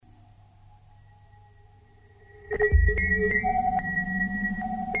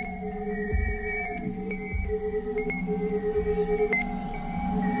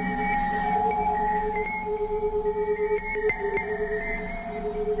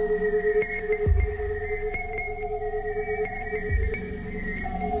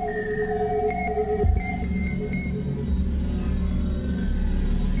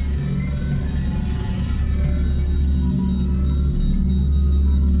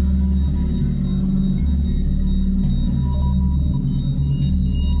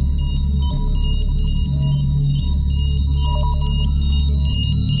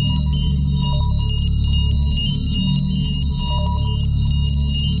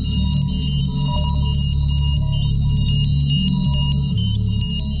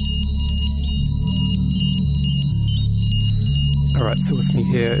Alright, so with me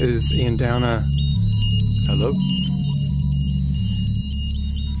here is Ian Downer. Hello.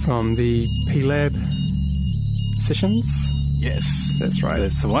 From the P-Lab sessions. Yes. That's right.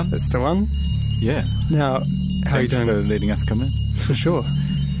 That's the one. That's the one. Yeah. Now, how are you doing? Thanks for letting us come in. For sure.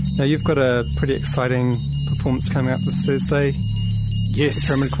 Now, you've got a pretty exciting performance coming up this Thursday. Yes. At the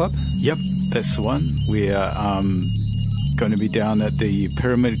Pyramid Club. Yep, that's the one. We are going to be down at the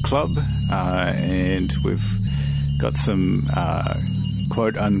Pyramid Club, and we've got some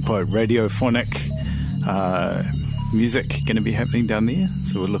quote-unquote radiophonic music going to be happening down there,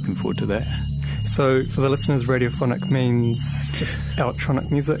 so we're looking forward to that. So, for the listeners, radiophonic means just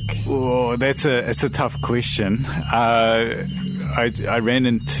electronic music? Oh, it's a tough question. I ran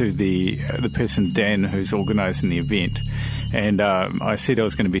into the person, Dan, who's organising the event, and I said I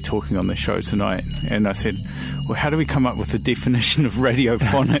was going to be talking on the show tonight, and I said, well, how do we come up with the definition of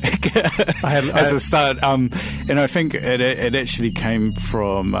radiophonic as a start? And I think it actually came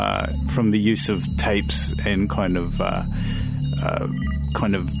from the use of tapes and kind of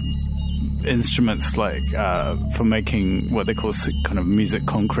instruments like for making what they call kind of music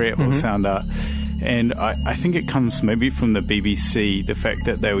concrete or sound art. And I think it comes maybe from the BBC, the fact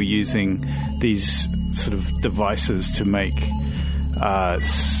that they were using these sort of devices to make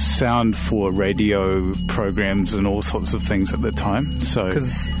sound for radio programs and all sorts of things at the time. So,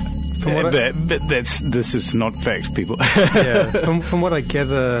 this is not fact, people. Yeah, from what I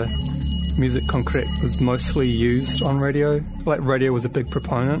gather, music concrete was mostly used on radio. Like, radio was a big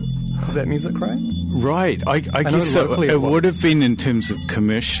proponent of that music, right? Right. I guess so. It would have been in terms of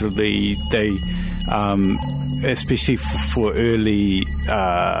commercially, they, especially for early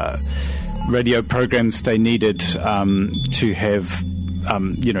radio programs, they needed to have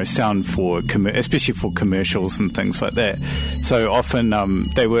sound for especially for commercials and things like that. So often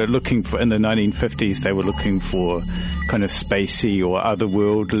they were looking for, in the 1950s, they were looking for kind of spacey or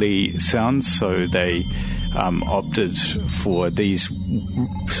otherworldly sounds. So they opted for these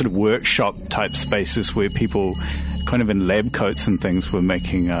sort of workshop type spaces where people kind of in lab coats and things were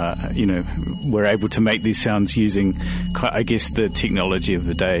making, were able to make these sounds using, I guess, the technology of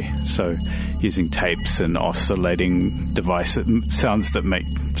the day. So using tapes and oscillating devices, sounds that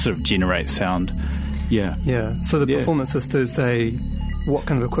sort of generate sound. Yeah. Yeah. So the performance this Thursday, what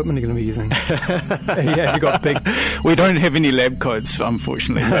kind of equipment are you going to be using? Yeah, you got big. We don't have any lab coats,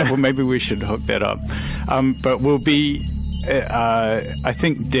 unfortunately. Well, maybe we should hook that up. But we'll be, I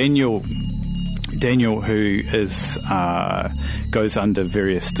think Daniel, who is goes under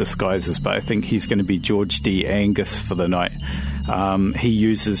various disguises, but I think he's going to be George D. Angus for the night. He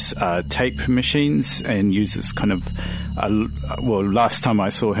uses tape machines and uses kind of, last time I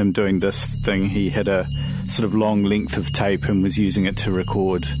saw him doing this thing, he had a sort of long length of tape and was using it to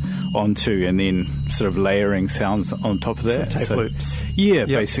record onto and then sort of layering sounds on top of that. So tape loops. Yeah,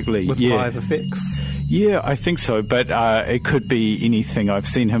 basically. With live effects. Yeah, I think so, but it could be anything. I've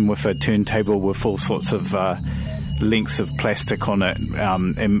seen him with a turntable with all sorts of lengths of plastic on it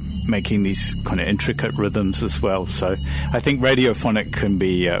and making these kind of intricate rhythms as well. So I think radiophonic can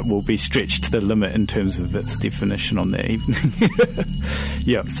be will be stretched to the limit in terms of its definition on that evening.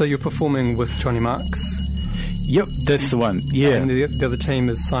 Yeah. So you're performing with Johnny Marks? Yep, that's the one. Yeah. And the other team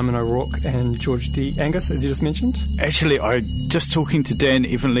is Simon O'Rourke and George D. Angus, as you just mentioned? Actually, I just talking to Dan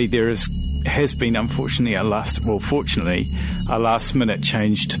Evenley, there has been, unfortunately, a last minute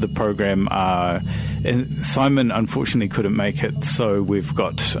change to the program. And Simon unfortunately couldn't make it, so we've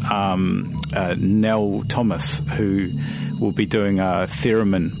got Nell Thomas, who will be doing a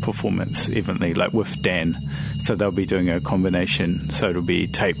theremin performance evenly, like with Dan. So they'll be doing a combination. So it'll be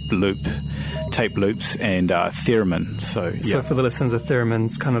tape loops and theremin. So for the listeners, a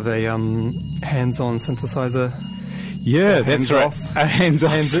theremin's kind of a hands-on synthesizer. Yeah, that's right. Hands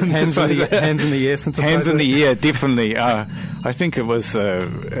off. Hands in the air synthesizer. Hands in the air, definitely. I think it was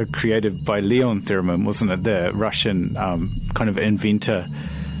created by Leon Theremin, wasn't it? The Russian kind of inventor.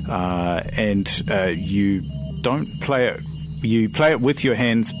 And you don't play it. You play it with your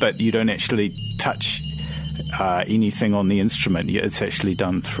hands, but you don't actually touch anything on the instrument. It's actually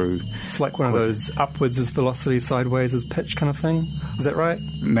done through... It's like one of those upwards is velocity, sideways is pitch kind of thing. Is that right?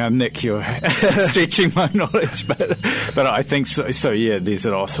 Now, Nick, you're stretching my knowledge, but I think so. So yeah, there's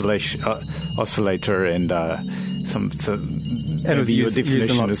an oscillator and some... And it was used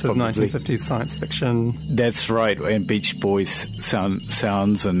in lots of 1950s science fiction. That's right, and Beach Boys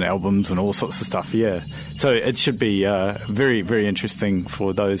sounds and albums and all sorts of stuff, yeah. So it should be very, very interesting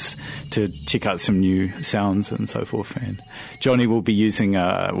for those to check out some new sounds and so forth. And Johnny will be using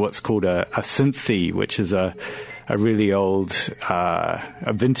what's called a synthi, which is a really old,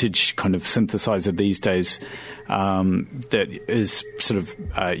 a vintage kind of synthesizer these days that is sort of,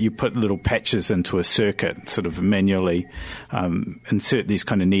 you put little patches into a circuit, sort of manually insert these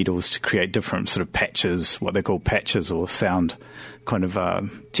kind of needles to create different sort of patches, what they call patches or sound kind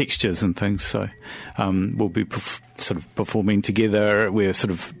of textures and things. So we'll be sort of performing together. We're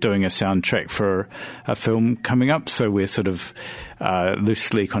sort of doing a soundtrack for a film coming up, so we're sort of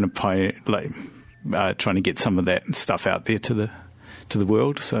loosely kind of trying to get some of that stuff out there to the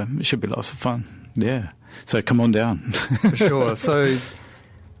world. So it should be lots of fun. Yeah. So come on down. For sure. So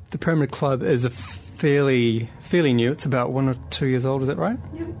the Pyramid Club is a fairly new. It's about 1 or 2 years old. Is that right?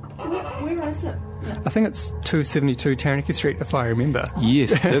 Yeah. Where is it? Yeah. I think it's 272 Taranaki Street, if I remember.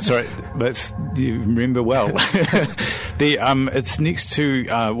 Yes, that's right. You remember well. It's next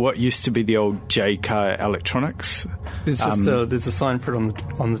to what used to be the old J-Car Electronics. There's just there's a sign for it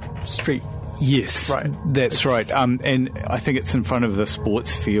on the street. Yes, right. That's right. And I think it's in front of the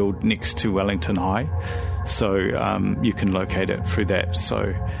sports field next to Wellington High. So you can locate it through that.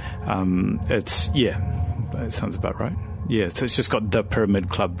 So that sounds about right. Yeah, so it's just got the Pyramid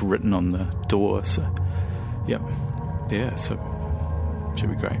Club written on the door. So, yeah, so should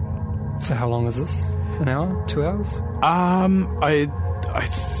be great. So how long is this? An hour? 2 hours? I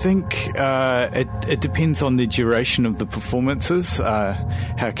think it depends on the duration of the performances,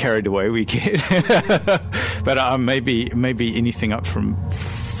 how carried away we get. But maybe anything up from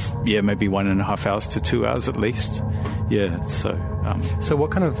maybe 1.5 hours to 2 hours at least. Yeah. So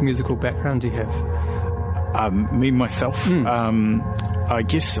what kind of musical background do you have? Me myself. I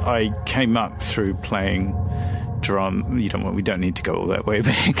guess I came up through playing drum. We don't need to go all that way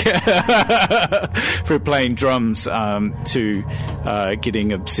back. For playing drums to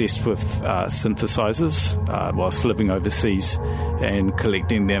getting obsessed with synthesizers whilst living overseas and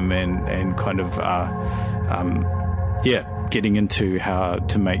collecting them and kind of getting into how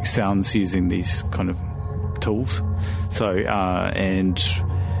to make sounds using these kind of tools.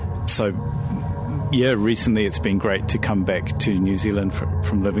 Recently it's been great to come back to New Zealand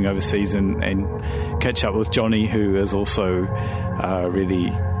from living overseas and catch up with Johnny, who is also really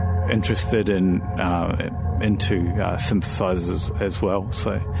interested into synthesizers as well.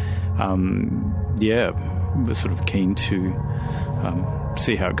 So, we're sort of keen to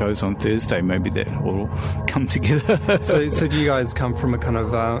see how it goes on Thursday. Maybe that will come together. So do you guys come from a kind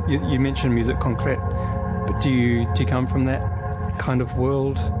of, you mentioned Musique Concrète, but do you come from that kind of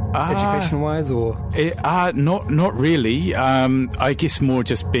world, education-wise, or not really. I guess more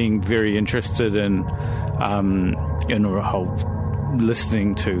just being very interested in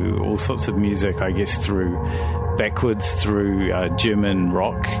listening to all sorts of music. I guess through German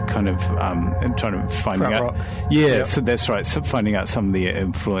rock, kind of, and trying to find out. Rock. Yeah, yep. So that's right. So finding out some of the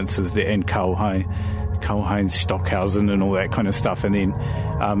influences there, and Karl-Heinz Stockhausen and all that kind of stuff, and then,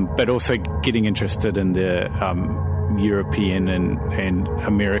 but also getting interested in the European and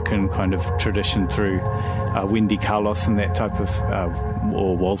American kind of tradition through Wendy Carlos and that type of,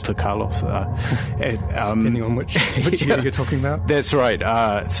 or Walter Carlos. Depending on which year you're talking about. That's right.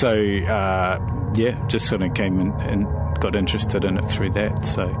 Just sort of came and got interested in it through that.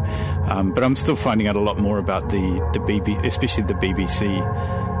 So, but I'm still finding out a lot more about the especially the BBC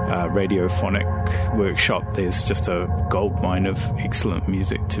radiophonic workshop. There's just a goldmine of excellent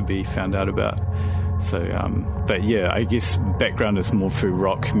music to be found out about. So, I guess background is more through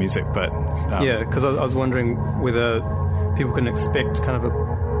rock music, but... because I was wondering whether people can expect kind of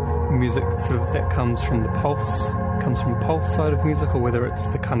a music sort of that comes from the pulse side of music, or whether it's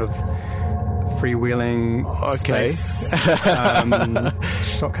the kind of freewheeling space,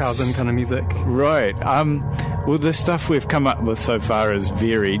 Stockhausen kind of music. Right. Well, the stuff we've come up with so far is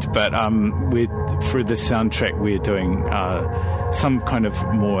varied, but through the soundtrack we're doing some kind of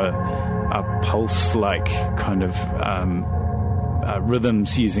more... pulse-like kind of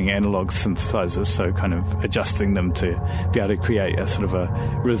rhythms using analog synthesizers, so kind of adjusting them to be able to create a sort of a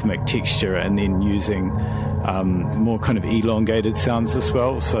rhythmic texture, and then using more kind of elongated sounds as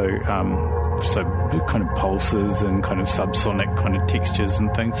well, so kind of pulses and kind of subsonic kind of textures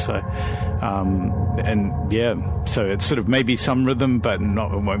and things, so so it's sort of maybe some rhythm, but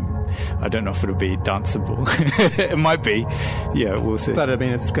not, it won't, I don't know if it'll be danceable. It might be, we'll see. But I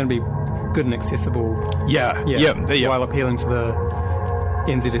mean, it's going to be good and accessible, while appealing to the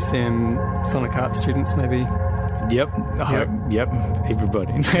NZSM Sonic Arts students, maybe. Yep,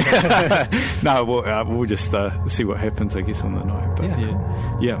 everybody. No, we'll just see what happens, I guess, on the night. But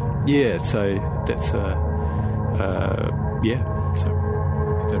so that's so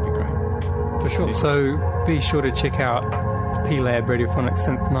that'd be great. For sure. Yeah. So be sure to check out the P-Lab Radiophonic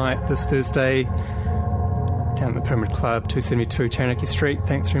Synth Night this Thursday down at the Pyramid Club, 272 Taranaki Street.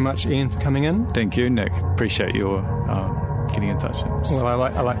 Thanks very much, Ian, for coming in. Thank you, Nick. Appreciate your getting in touch. Well,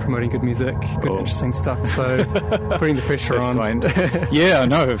 I like promoting good music, good interesting stuff, so putting the pressure on. Kind. Yeah, I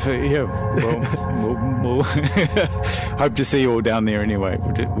know. We'll hope to see you all down there anyway.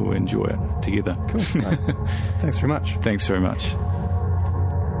 We'll enjoy it together. Cool. Thanks very much. Thanks very much.